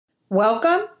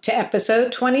Welcome to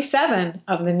episode 27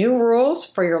 of the New Rules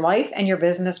for Your Life and Your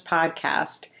Business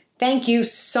podcast. Thank you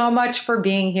so much for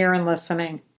being here and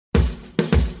listening.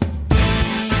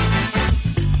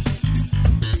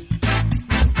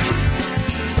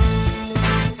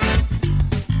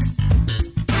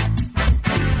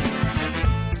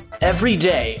 Every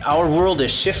day, our world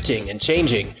is shifting and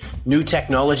changing. New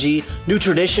technology, new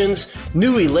traditions,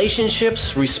 new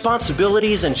relationships,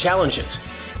 responsibilities, and challenges.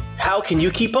 How can you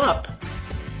keep up?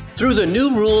 Through the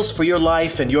New Rules for Your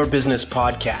Life and Your Business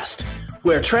podcast,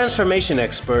 where transformation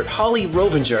expert Holly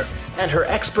Rovinger and her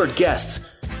expert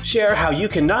guests share how you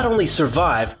can not only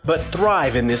survive, but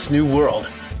thrive in this new world.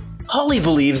 Holly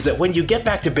believes that when you get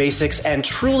back to basics and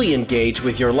truly engage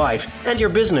with your life and your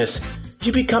business,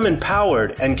 you become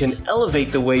empowered and can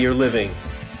elevate the way you're living.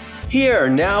 Here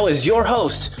now is your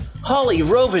host, Holly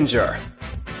Rovinger.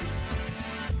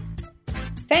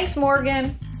 Thanks,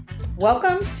 Morgan.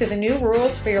 Welcome to the New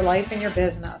Rules for Your Life and Your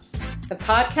Business, the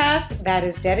podcast that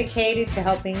is dedicated to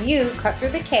helping you cut through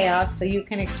the chaos so you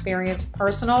can experience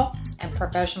personal and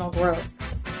professional growth.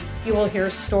 You will hear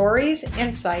stories,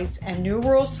 insights, and new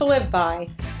rules to live by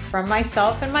from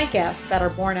myself and my guests that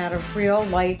are born out of real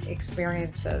life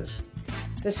experiences.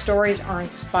 The stories are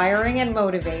inspiring and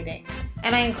motivating,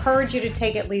 and I encourage you to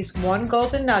take at least one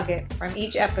golden nugget from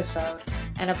each episode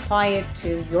and apply it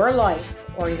to your life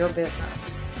or your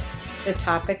business. The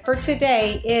topic for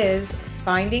today is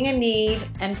finding a need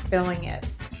and filling it.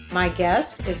 My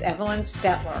guest is Evelyn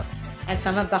Stetler, and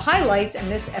some of the highlights in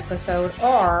this episode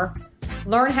are: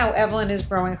 learn how Evelyn is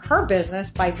growing her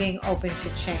business by being open to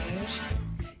change.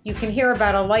 You can hear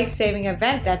about a life-saving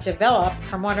event that developed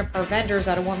from one of her vendors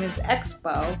at a women's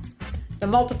expo, the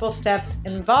multiple steps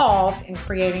involved in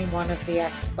creating one of the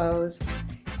expos,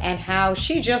 and how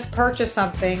she just purchased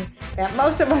something that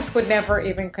most of us would never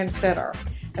even consider.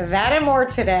 That and more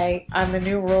today on the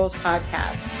New Rules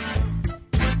podcast.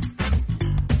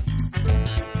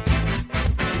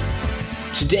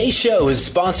 Today's show is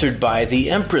sponsored by The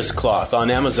Empress Cloth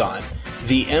on Amazon,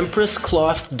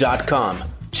 theempresscloth.com.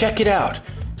 Check it out.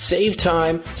 Save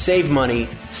time, save money,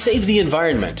 save the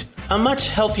environment. A much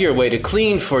healthier way to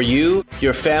clean for you,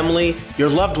 your family, your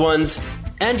loved ones,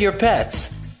 and your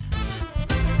pets.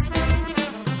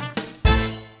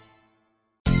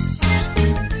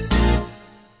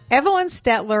 Evelyn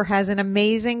Stetler has an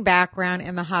amazing background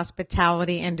in the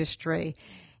hospitality industry,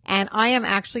 and I am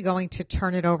actually going to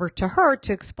turn it over to her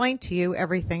to explain to you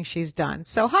everything she's done.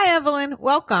 So hi, Evelyn.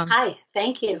 Welcome. Hi.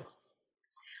 Thank you.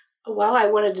 Well, I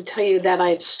wanted to tell you that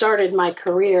I started my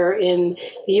career in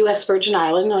the U.S. Virgin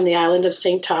Island on the island of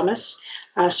St. Thomas.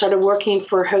 Started working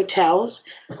for hotels,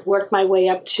 worked my way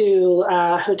up to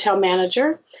hotel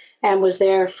manager, and was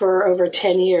there for over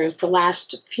 10 years. The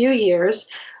last few years,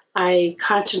 I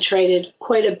concentrated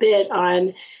quite a bit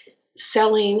on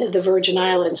selling the Virgin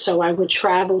Islands. So I would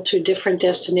travel to different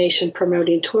destinations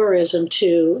promoting tourism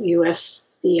to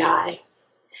USVI.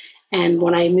 And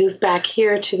when I moved back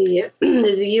here to the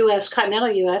U.S., continental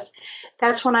U.S.,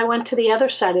 that's when I went to the other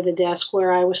side of the desk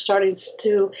where I was starting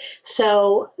to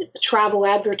sell travel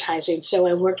advertising. So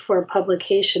I worked for a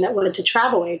publication that went to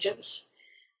travel agents.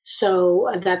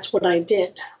 So that's what I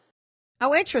did.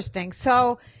 Oh, interesting.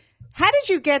 So how did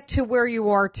you get to where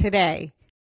you are today?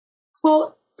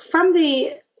 Well, from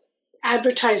the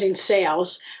advertising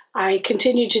sales, I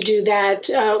continued to do that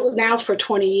now for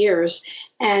 20 years.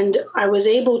 And I was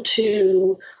able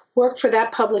to work for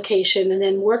that publication and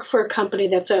then work for a company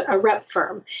that's a rep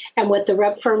firm. And what the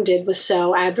rep firm did was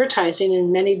sell advertising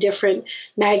in many different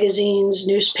magazines,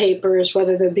 newspapers,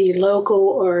 whether they be local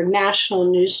or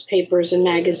national newspapers and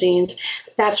magazines.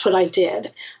 That's what I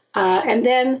did. And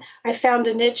then I found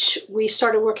a niche. We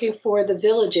started working for the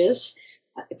Villages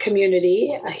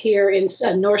community here in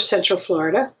North Central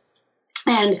Florida.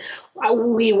 And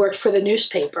we worked for the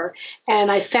newspaper.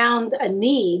 And I found a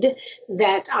need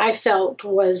that I felt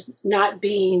was not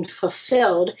being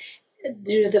fulfilled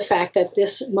due to the fact that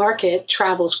this market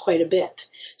travels quite a bit.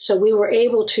 So we were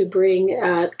able to bring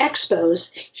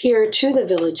expos here to the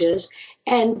Villages.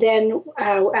 And then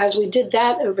as we did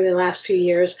that over the last few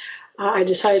years, I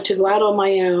decided to go out on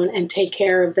my own and take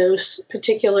care of those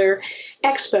particular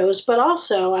expos, but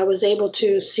also I was able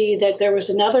to see that there was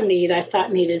another need I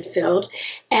thought needed filled,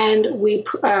 and we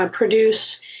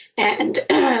produce and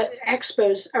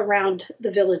expos around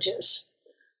the Villages.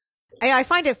 I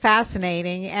find it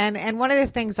fascinating, and one of the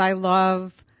things I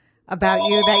love about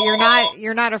you that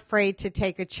you're not afraid to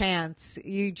take a chance.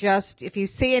 You just, if you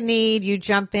see a need, you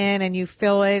jump in and you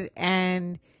fill it,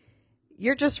 and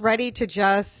you're just ready to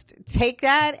just take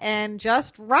that and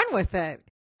just run with it.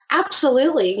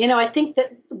 Absolutely. I think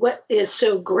that what is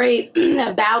so great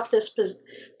about this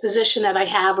position that I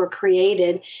have or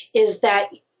created is that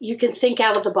you can think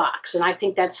out of the box. And I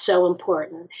think that's so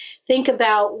important. Think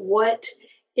about what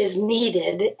is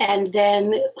needed and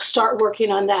then start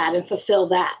working on that and fulfill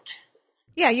that.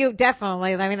 Yeah, you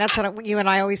definitely. I mean, that's what you and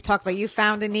I always talk about. You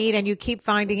found a need and you keep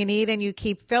finding a need and you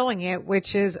keep filling it,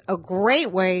 which is a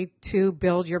great way to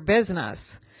build your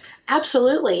business.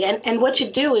 Absolutely. And what you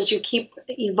do is you keep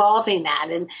evolving that.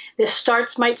 And this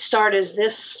might start as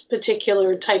this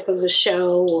particular type of a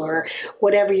show or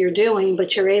whatever you're doing,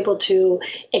 but you're able to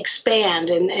expand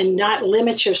and not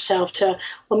limit yourself to,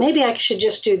 well, maybe I should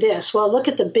just do this. Well, look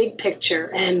at the big picture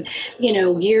and,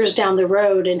 years down the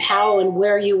road and how and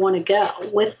where you want to go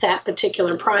with that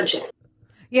particular project.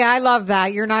 Yeah, I love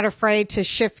that. You're not afraid to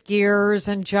shift gears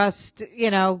and just,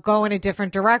 go in a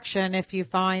different direction if you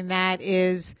find that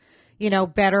is,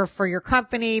 better for your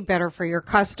company, better for your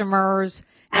customers.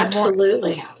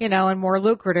 Absolutely. More, and more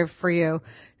lucrative for you.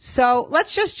 So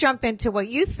let's just jump into what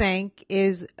you think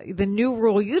is the new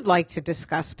rule you'd like to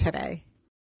discuss today.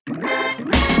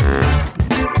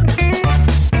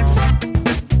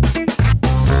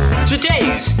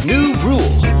 Today's new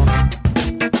rule.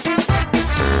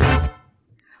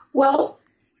 Well,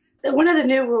 one of the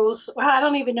new rules, I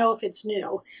don't even know if it's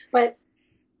new, but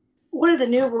one of the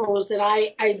new rules that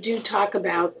I do talk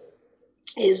about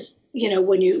is,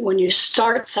 when you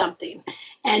start something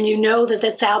and that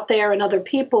that's out there and other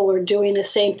people are doing the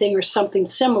same thing or something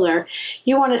similar,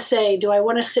 you want to say, do I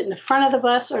want to sit in the front of the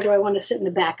bus or do I want to sit in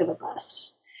the back of the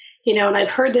bus? And I've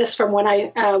heard this from when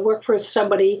I worked for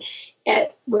somebody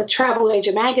with Travel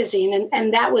Agent Magazine,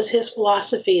 and that was his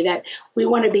philosophy, that we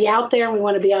want to be out there and we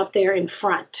want to be out there in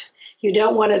front. You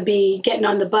don't want to be getting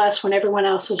on the bus when everyone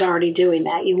else is already doing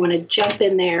that. You want to jump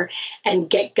in there and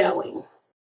get going.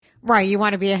 Right. You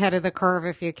want to be ahead of the curve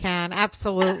if you can.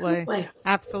 Absolutely.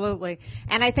 Absolutely.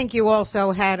 And I think you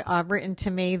also had written to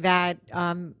me that,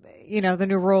 the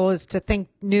new rule is to think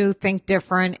new, think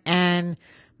different, and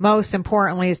most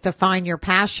importantly is to find your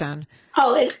passion.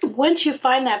 Once you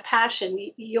find that passion,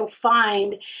 you'll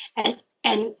find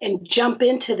and jump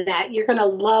into that. You're going to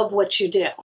love what you do.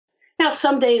 Now,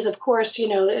 some days, of course,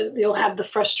 you'll have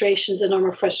the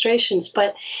normal frustrations.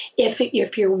 But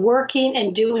if you're working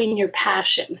and doing your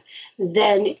passion,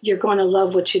 then you're going to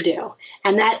love what you do.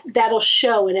 And that'll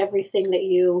show in everything that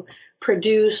you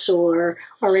produce or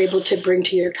are able to bring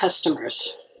to your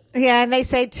customers. Yeah, and they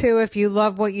say too, if you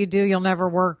love what you do, you'll never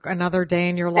work another day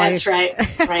in your life.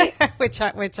 That's right.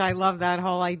 which I love that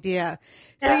whole idea.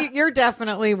 So you're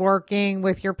definitely working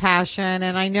with your passion,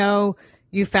 and I know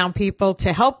you found people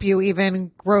to help you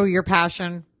even grow your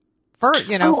passion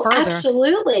further.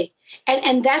 Absolutely.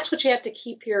 And that's what you have to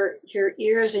keep your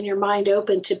ears and your mind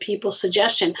open to people's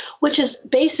suggestion, which is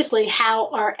basically how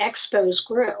our expos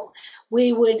grew.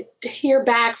 We would hear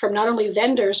back from not only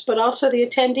vendors, but also the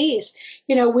attendees.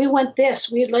 We want this.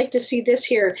 We'd like to see this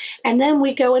here. And then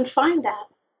we go and find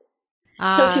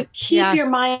that. So if you keep your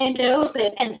mind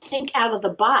open and think out of the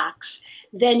box,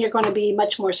 then you're going to be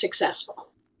much more successful.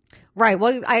 Right.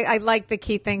 Well, I like the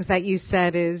key things that you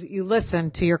said is you listen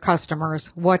to your customers.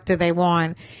 What do they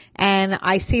want? And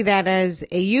I see that as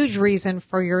a huge reason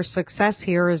for your success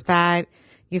here is that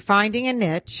you're finding a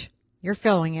niche, you're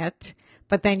filling it,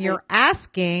 but then you're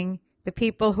asking the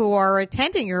people who are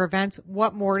attending your events,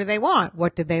 what more do they want?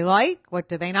 What do they like? What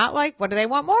do they not like? What do they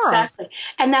want more Exactly. of?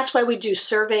 And that's why we do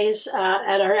surveys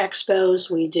at our expos.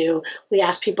 We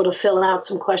ask people to fill out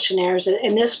some questionnaires.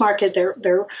 In this market,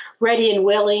 they're ready and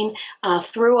willing.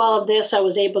 Through all of this, I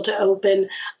was able to open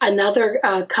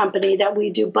another company that we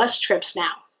do bus trips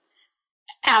now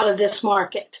out of this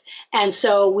market. And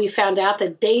so we found out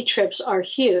that day trips are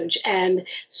huge. And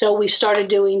so we started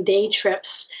doing day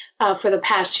trips for the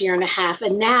past year and a half.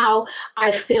 And now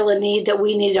I feel a need that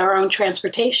we need our own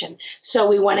transportation. So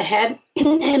we went ahead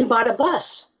and bought a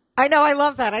bus. I know. I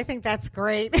love that. I think that's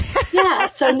great. Yeah.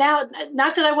 So now,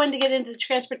 not that I wanted to get into the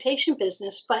transportation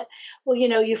business, but,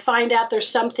 you find out there's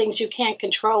some things you can't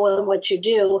control in what you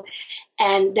do.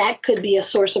 And that could be a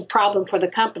source of problem for the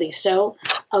company. So,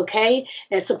 okay,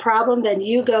 it's a problem, then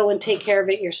you go and take care of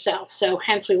it yourself. So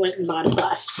hence we went and bought a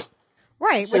bus.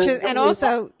 Right. So, which is, and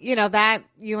also, that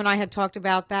you and I had talked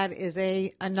about that is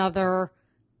another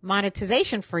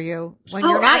monetization for you when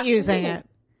you're not using it.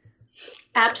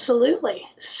 Absolutely.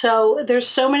 So there's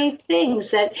so many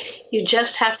things that you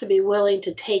just have to be willing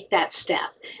to take that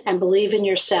step and believe in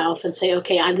yourself and say,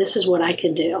 okay, this is what I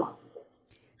can do.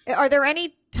 Are there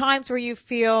any times where you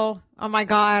feel, oh my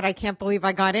God, I can't believe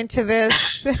I got into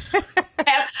this?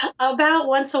 About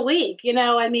once a week.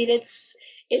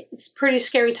 It's pretty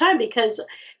scary time because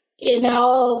in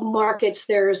all markets,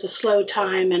 there's a slow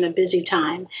time and a busy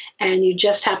time, and you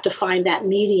just have to find that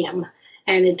medium,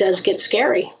 and it does get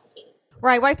scary.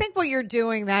 Right. Well, I think what you're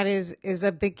doing that is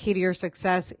a big key to your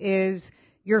success is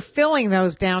you're filling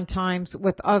those downtimes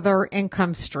with other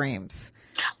income streams.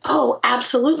 Oh,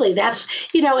 absolutely. That's,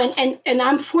 and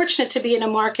I'm fortunate to be in a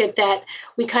market that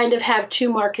we kind of have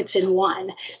two markets in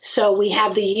one. So we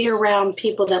have the year-round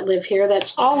people that live here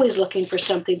that's always looking for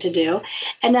something to do.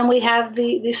 And then we have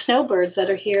the snowbirds that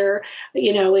are here,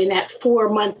 in that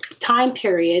 4-month time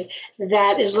period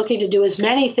that is looking to do as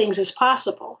many things as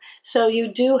possible. So you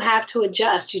do have to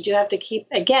adjust. You do have to keep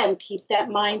that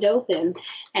mind open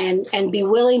and be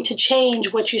willing to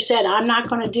change what you said. I'm not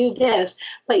going to do this,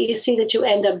 but you see that you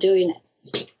end up doing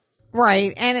it.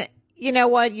 Right. And you know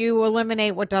what? You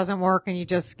eliminate what doesn't work and you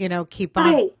just, keep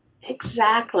on. Right.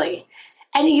 Exactly.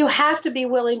 And you have to be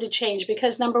willing to change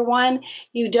because number one,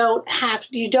 you don't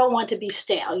want to be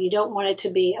stale. You don't want it to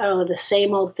be, the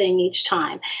same old thing each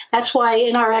time. That's why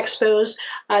in our expos,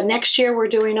 next year, we're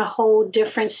doing a whole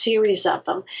different series of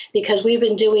them because we've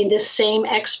been doing this same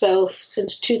expo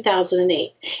since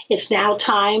 2008. It's now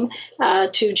time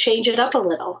to change it up a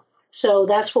little. So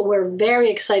that's what we're very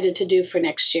excited to do for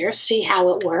next year, see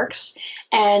how it works.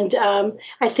 And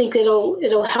I think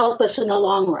it'll help us in the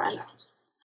long run.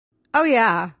 Oh,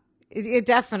 yeah, it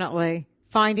definitely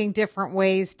finding different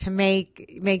ways to make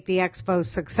the expo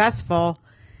successful.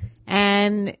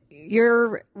 And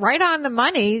you're right on the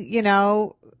money,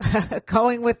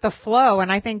 going with the flow.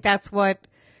 And I think that's what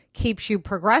keeps you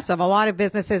progressive. A lot of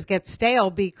businesses get stale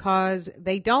because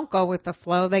they don't go with the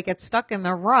flow. They get stuck in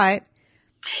the rut.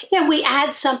 Yeah, we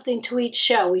add something to each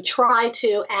show. We try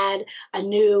to add a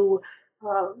new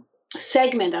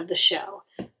segment of the show.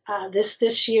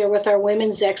 This year with our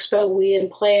Women's Expo, we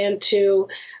plan to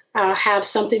have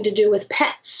something to do with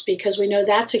pets because we know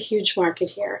that's a huge market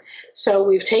here. So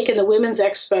we've taken the Women's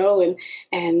Expo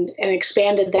and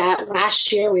expanded that.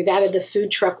 Last year, we've added the Food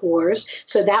Truck Wars.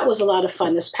 So that was a lot of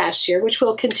fun this past year, which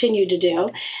we'll continue to do.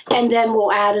 And then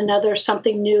we'll add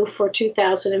something new for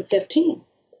 2015.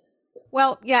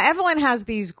 Well, yeah, Evelyn has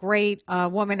these great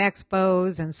woman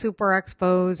expos and super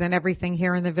expos and everything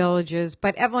here in the villages.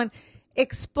 But Evelyn,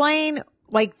 explain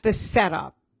like the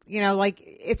setup,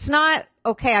 it's not,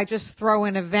 okay, I just throw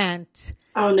an event.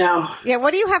 Oh, no. Yeah.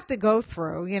 What do you have to go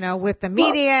through, with the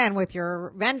media and with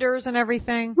your vendors and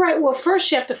everything? Right. Well,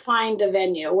 first you have to find a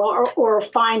venue or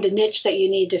find a niche that you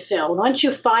need to fill. Once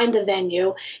you find the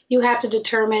venue, you have to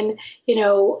determine,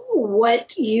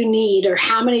 what you need or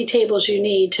how many tables you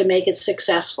need to make it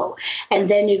successful. And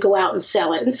then you go out and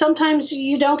sell it. And sometimes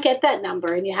you don't get that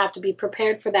number and you have to be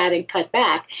prepared for that and cut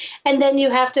back. And then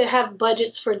you have to have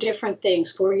budgets for different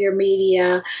things, for your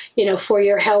media, for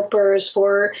your helpers,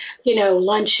 for,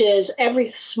 lunches, every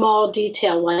small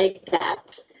detail like that.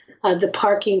 The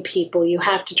parking people, you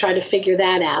have to try to figure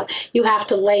that out. You have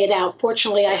to lay it out.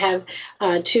 Fortunately, I have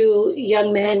 2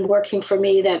 young men working for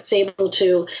me that's able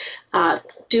to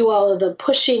do all of the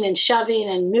pushing and shoving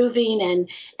and moving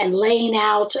and laying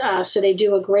out. So they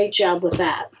do a great job with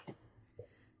that.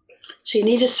 So you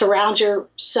need to surround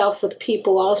yourself with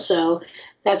people also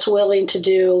that's willing to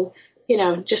do,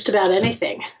 just about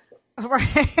anything. Right.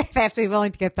 They have to be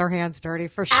willing to get their hands dirty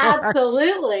for sure.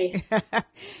 Absolutely.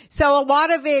 So a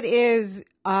lot of it is,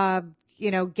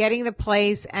 getting the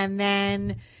place, and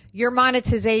then your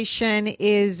monetization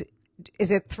is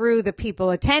it through the people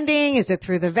attending? Is it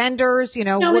through the vendors?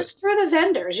 No, it's through the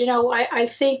vendors. I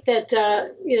think that,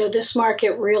 this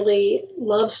market really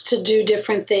loves to do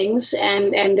different things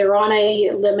and they're on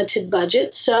a limited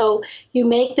budget. So you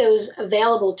make those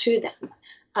available to them.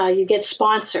 You get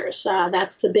sponsors.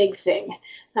 That's the big thing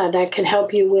that can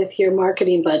help you with your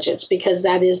marketing budgets because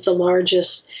that is the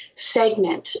largest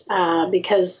segment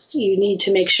because you need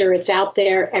to make sure it's out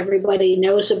there. Everybody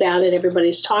knows about it.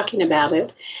 Everybody's talking about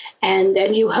it. And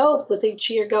then you hope with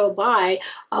each year go by,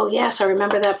 oh, yes, I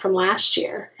remember that from last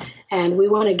year. And we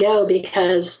want to go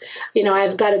because,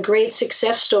 I've got a great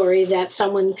success story that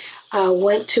someone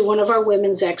went to one of our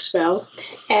Women's Expo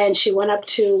and she went up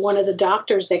to one of the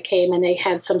doctors that came and they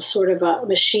had some sort of a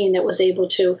machine that was able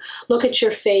to look at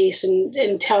your face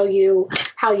and tell you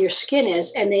how your skin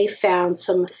is. And they found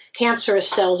some cancerous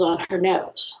cells on her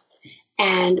nose.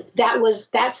 And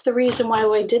that's the reason why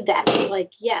I did that. It was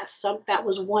like, yes, that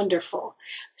was wonderful.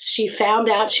 She found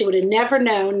out she would have never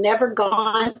known, never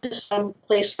gone to some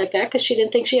place like that because she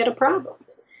didn't think she had a problem.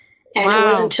 And It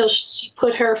wasn't until she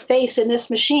put her face in this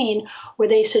machine where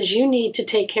they says, you need to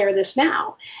take care of this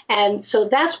now. And so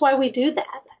that's why we do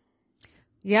that.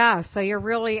 Yeah. So you're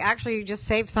really actually you just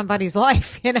saved somebody's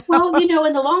life, Well, in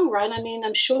the long run, I mean,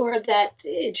 I'm sure that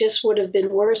it just would have been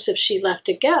worse if she left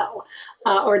it go,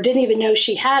 or didn't even know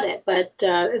she had it. But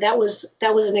that was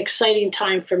an exciting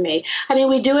time for me. I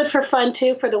mean, we do it for fun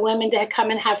too, for the women to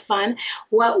come and have fun.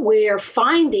 What we're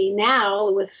finding now,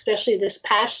 with especially this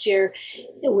past year,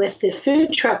 with the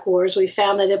food truck wars, we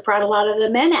found that it brought a lot of the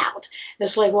men out.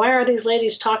 It's like, why are these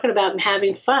ladies talking about and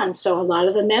having fun? So a lot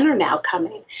of the men are now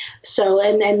coming. So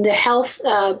and the health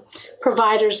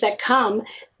providers that come,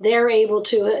 they're able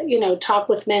to, talk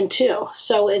with men too.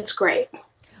 So it's great.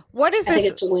 What is I this?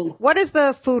 think it's a win. What is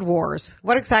the food wars?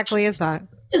 What exactly is that?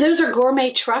 Those are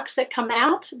gourmet trucks that come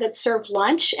out that serve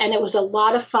lunch, and it was a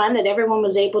lot of fun that everyone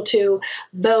was able to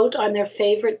vote on their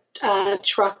favorite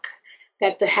truck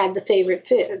that had the favorite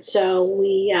food. So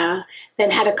we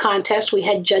then had a contest. We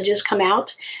had judges come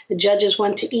out. The judges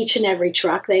went to each and every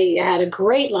truck. They had a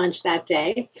great lunch that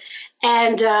day.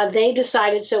 And they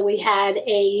decided, so we had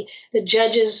the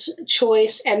Judges'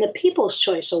 Choice and the People's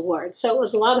Choice Award. So it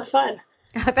was a lot of fun.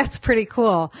 That's pretty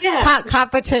cool. Yeah.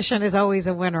 Competition is always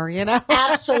a winner,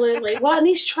 Absolutely. Well, and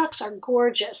these trucks are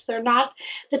gorgeous. They're not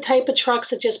the type of trucks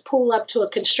that just pull up to a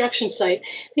construction site.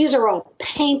 These are all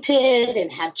painted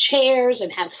and have chairs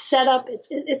and have setup.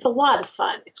 It's a lot of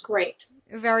fun. It's great.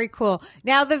 Very cool.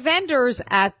 Now, the vendors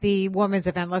at the women's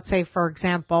event, let's say, for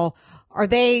example, are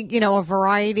they, a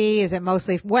variety? Is it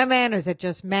mostly women? Is it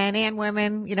just men and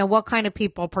women? What kind of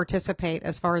people participate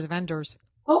as far as vendors?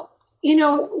 Well,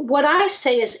 what I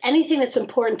say is anything that's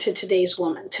important to today's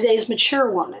woman, today's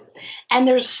mature woman. And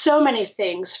there's so many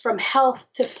things from health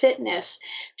to fitness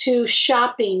to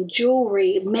shopping,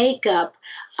 jewelry, makeup,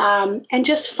 and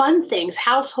just fun things,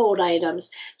 household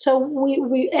items. So we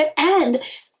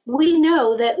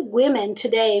know that women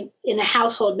today in a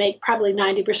household make probably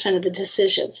 90% of the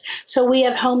decisions. So we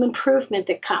have home improvement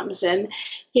that comes and,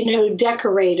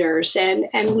 decorators,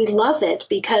 and we love it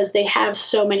because they have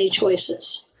so many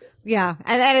choices. Yeah,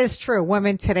 and that is true.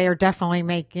 Women today are definitely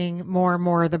making more and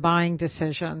more of the buying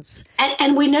decisions.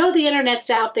 And we know the internet's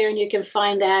out there and you can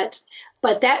find that,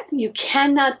 but that you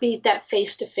cannot beat that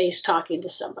face-to-face talking to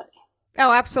somebody.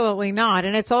 Oh, absolutely not.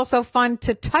 And it's also fun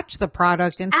to touch the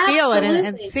product and feel it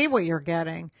and see what you're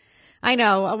getting. I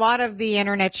know a lot of the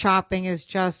internet shopping is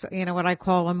just, what I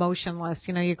call emotionless.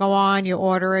 You go on, you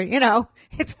order it,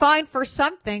 it's fine for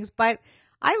some things, but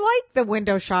I like the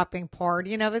window shopping part.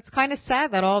 That's kind of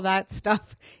sad that all that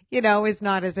stuff, is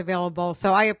not as available.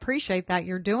 So I appreciate that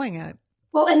you're doing it.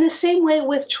 Well, in the same way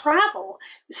with travel,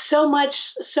 so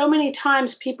many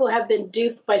times people have been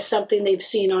duped by something they've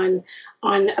seen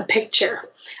on a picture.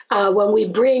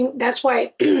 That's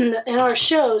why in our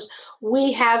shows,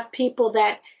 we have people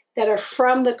that are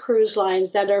from the cruise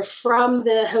lines, that are from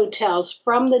the hotels,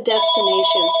 from the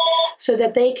destinations, so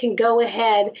that they can go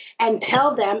ahead and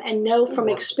tell them and know from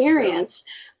experience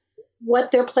what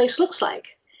their place looks like.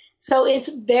 So it's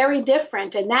very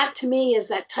different. And that to me is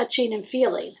that touching and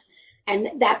feeling.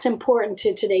 And that's important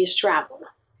to today's travel.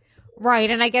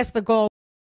 Right. And I guess the goal.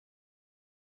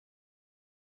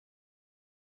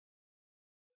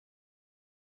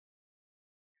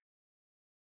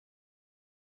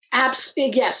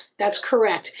 Yes, that's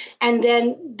correct. And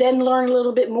then learn a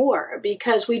little bit more,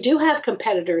 because we do have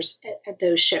competitors at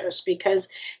those shows, because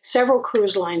several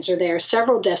cruise lines are there,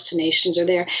 several destinations are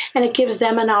there, and it gives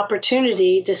them an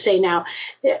opportunity to say, now,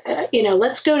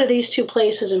 let's go to these two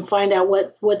places and find out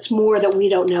what's more that we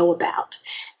don't know about.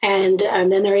 And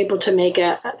then they're able to make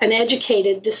an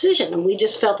educated decision. And we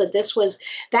just felt that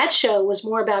that show was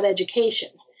more about education.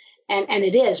 And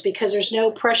it is, because there's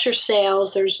no pressure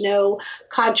sales, there's no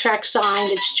contract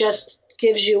signed. It's just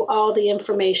gives you all the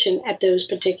information at those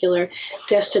particular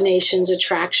destinations,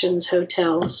 attractions,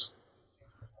 hotels.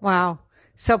 Wow.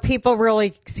 So people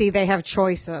really see they have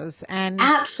choices. And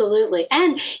absolutely.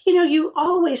 And, you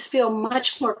always feel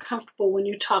much more comfortable when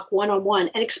you talk one-on-one,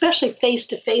 and especially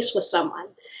face-to-face with someone.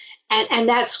 And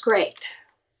that's great.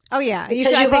 Oh, yeah.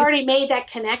 Because you've already made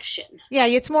that connection. Yeah,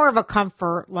 it's more of a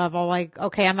comfort level. Like,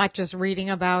 okay, I'm not just reading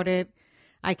about it.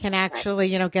 I can actually,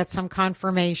 get some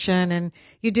confirmation, and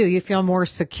you feel more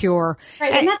secure.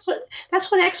 Right. And that's what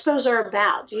expos are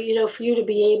about, for you to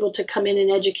be able to come in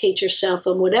and educate yourself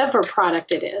on whatever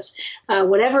product it is,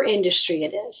 whatever industry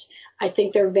it is. I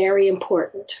think they're very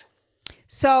important.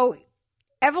 So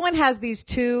Evelyn has these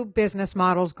two business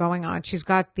models going on. She's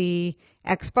got the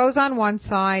expos on one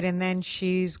side, and then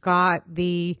she's got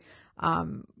the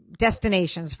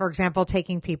destinations, for example,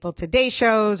 taking people to day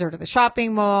shows or to the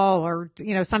shopping mall, or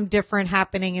some different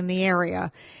happening in the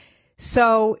area.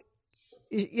 So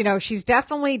she's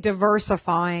definitely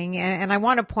diversifying, and I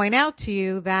want to point out to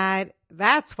you that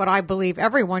that's what I believe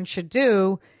everyone should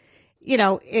do,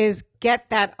 is get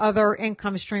that other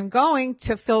income stream going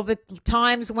to fill the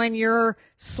times when you're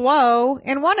slow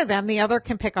in one of them. The other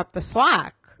can pick up the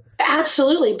slack.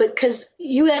 Absolutely, because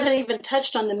you haven't even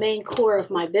touched on the main core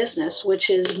of my business, which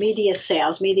is media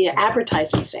sales, media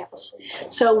advertising sales.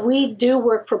 So we do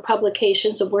work for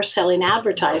publications and we're selling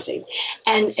advertising.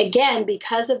 And again,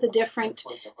 because of the different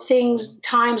things,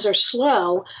 times are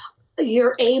slow,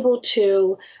 you're able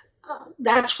to,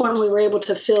 that's when we were able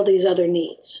to fill these other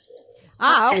needs.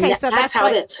 Ah, okay. So that's how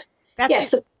it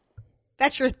is.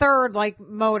 That's your third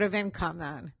mode of income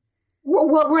then.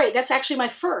 Well, right. That's actually my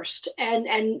first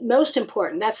and most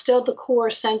important. That's still the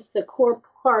core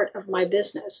part of my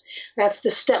business. That's the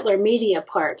Stettler Media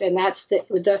part. And that's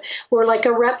we're like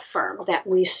a rep firm that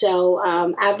we sell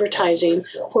advertising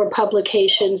for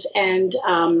publications and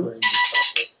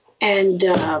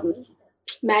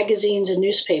magazines and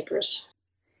newspapers.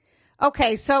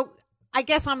 Okay. So I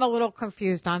guess I'm a little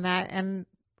confused on that. And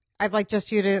I'd like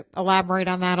just you to elaborate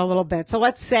on that a little bit. So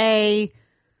let's say,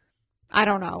 I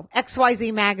don't know,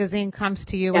 XYZ magazine comes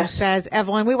to you and says,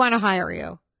 Evelyn, we want to hire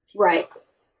you. Right.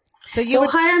 So You'll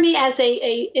hire me as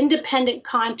a independent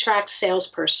contract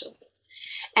salesperson.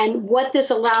 And what this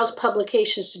allows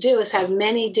publications to do is have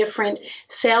many different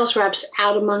sales reps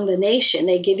out among the nation.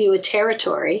 They give you a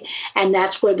territory, and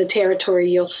that's where the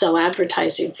territory you'll sell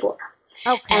advertising for.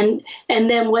 Okay. And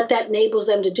then what that enables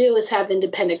them to do is have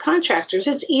independent contractors.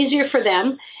 It's easier for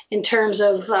them in terms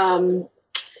of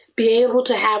be able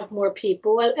to have more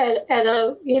people at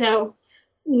a,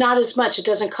 not as much. It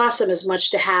doesn't cost them as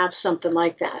much to have something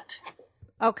like that.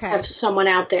 Okay. Have someone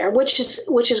out there, which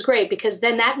is great, because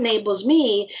then that enables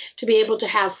me to be able to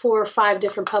have 4 or 5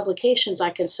 different publications I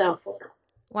can sell for.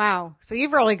 Wow. So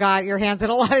you've really got your hands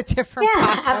in a lot of different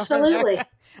pots. Absolutely.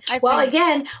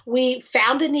 Again, we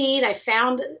found a need. I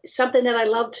found something that I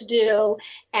love to do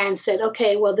and said,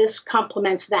 okay, well, this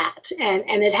complements that.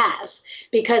 And it has,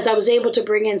 because I was able to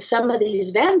bring in some of these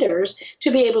vendors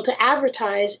to be able to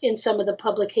advertise in some of the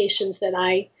publications that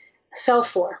I sell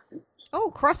for. Oh,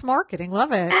 cross marketing.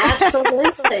 Love it.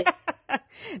 Absolutely.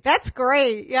 That's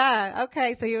great. Yeah.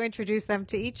 Okay. So you introduce them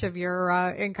to each of your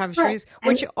income streams,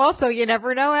 which also you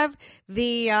never know of.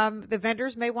 The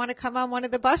vendors may want to come on one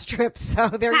of the bus trips. So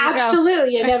there you go.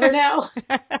 Absolutely. You never know.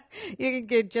 You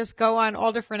can just go on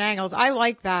all different angles. I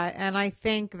like that. And I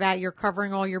think that you're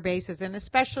covering all your bases, and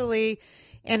especially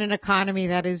in an economy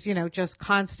that is, just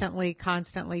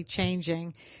constantly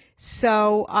changing.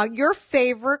 So your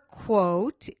favorite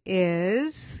quote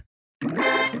is...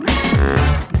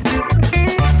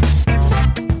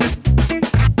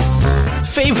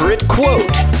 Favorite quote.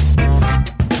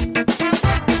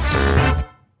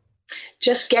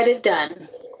 Just get it done.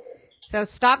 So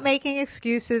stop making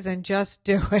excuses and just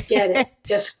do it. Get it.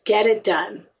 Just get it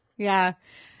done. Yeah.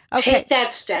 Okay. Take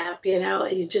that step,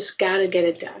 you just got to get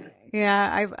it done.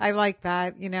 Yeah, I like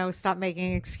that. Stop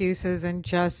making excuses and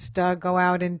just go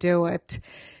out and do it.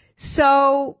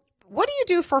 So what do you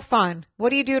do for fun? What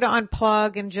do you do to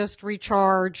unplug and just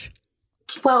recharge?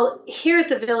 Well, here at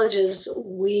the Villages,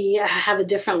 we have a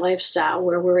different lifestyle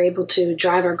where we're able to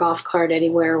drive our golf cart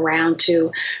anywhere around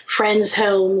to friends'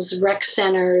 homes, rec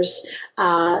centers.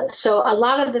 So a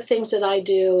lot of the things that I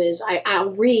do is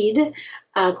I'll read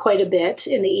quite a bit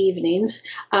in the evenings.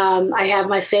 I have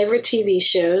my favorite TV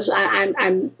shows.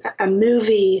 I'm a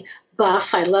movie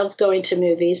buff. I love going to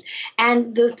movies.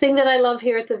 And the thing that I love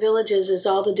here at the Villages is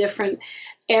all the different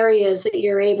areas that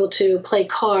you're able to play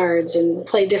cards and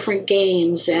play different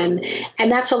games. And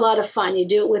that's a lot of fun. You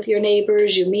do it with your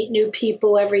neighbors. You meet new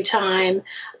people every time.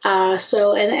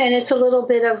 And it's a little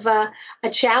bit of a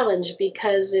challenge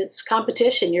because it's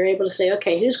competition. You're able to say,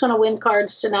 okay, who's going to win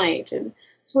cards tonight? And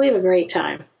so we have a great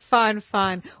time. Fun.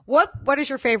 What is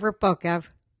your favorite book,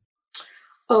 Ev?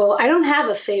 Oh, I don't have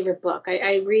a favorite book.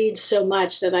 I read so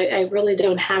much that I really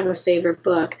don't have a favorite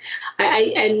book.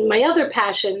 And my other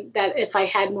passion that if I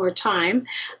had more time,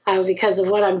 because of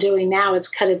what I'm doing now, it's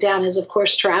cut it down, is of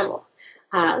course travel.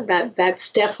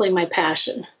 That's definitely my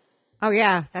passion. Oh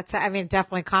yeah, it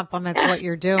definitely complements what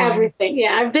you're doing. Everything.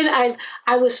 Yeah,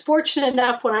 I was fortunate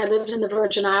enough when I lived in the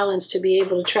Virgin Islands to be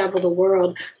able to travel the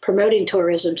world promoting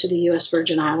tourism to the U.S.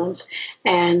 Virgin Islands.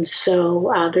 And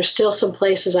so there's still some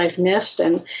places I've missed,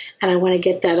 and I want to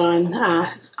get that on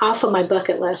off of my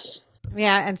bucket list.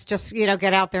 Yeah, and it's just,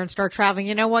 get out there and start traveling.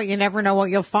 You know what? You never know what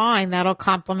you'll find that'll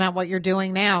complement what you're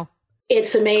doing now.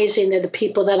 It's amazing that the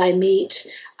people that I meet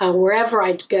wherever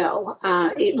I go,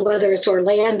 whether it's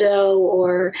Orlando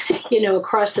or,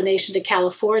 across the nation to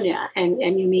California,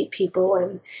 and you meet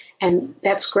people, and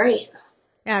that's great.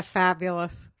 Yeah,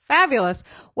 fabulous. Fabulous.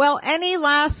 Well, any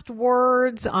last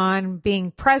words on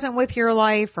being present with your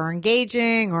life or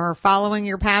engaging or following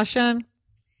your passion?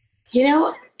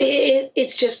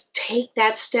 It's just take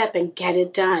that step and get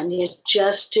it done. You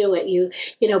just do it. You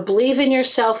believe in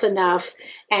yourself enough.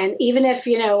 And even if,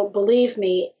 believe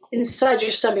me, inside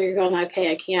your stomach, you're going,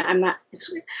 okay, I can't, I'm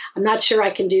not sure I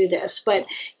can do this. But,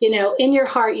 in your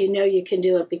heart, you can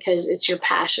do it because it's your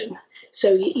passion.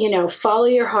 So, follow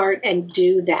your heart and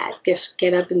do that. Just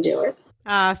get up and do it.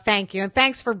 Thank you. And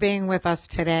thanks for being with us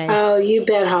today. Oh, you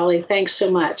bet, Holly. Thanks so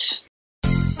much.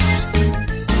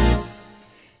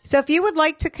 So if you would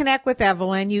like to connect with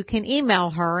Evelyn, you can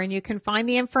email her and you can find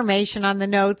the information on the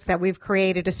notes that we've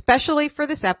created, especially for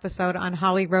this episode on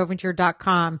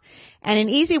hollyrovinger.com. And an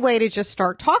easy way to just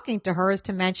start talking to her is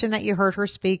to mention that you heard her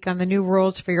speak on the New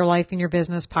Rules for Your Life and Your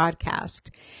Business podcast.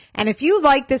 And if you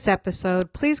like this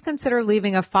episode, please consider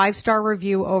leaving a 5-star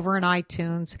review over in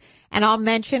iTunes. And I'll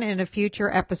mention in a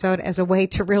future episode as a way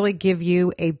to really give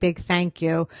you a big thank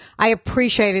you. I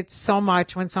appreciate it so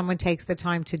much when someone takes the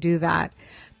time to do that.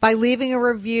 By leaving a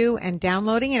review and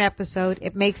downloading an episode,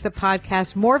 it makes the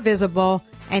podcast more visible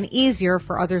and easier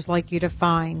for others like you to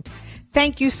find.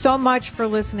 Thank you so much for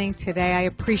listening today. I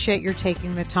appreciate your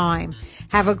taking the time.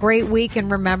 Have a great week,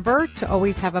 and remember to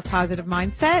always have a positive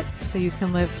mindset so you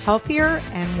can live healthier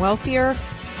and wealthier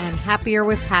and happier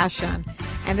with passion.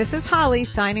 And this is Holly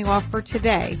signing off for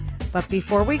today. But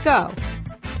before we go,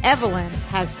 Evelyn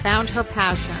has found her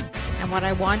passion. And what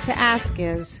I want to ask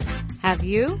is, have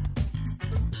you?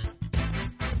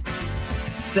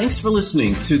 Thanks for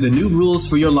listening to the New Rules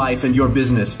for Your Life and Your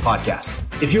Business podcast.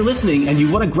 If you're listening and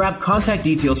you want to grab contact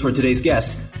details for today's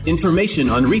guest, information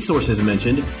on resources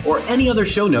mentioned, or any other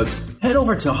show notes, head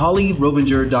over to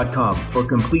hollyrovinger.com for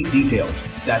complete details.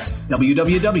 That's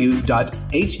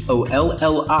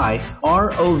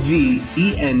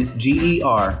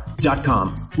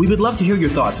www.hollyrovinger.com. We would love to hear your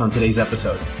thoughts on today's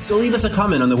episode, so leave us a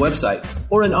comment on the website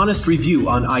or an honest review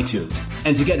on iTunes.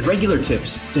 And to get regular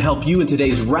tips to help you in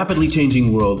today's rapidly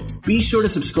changing world, be sure to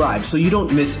subscribe so you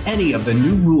don't miss any of the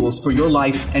new rules for your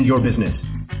life and your business.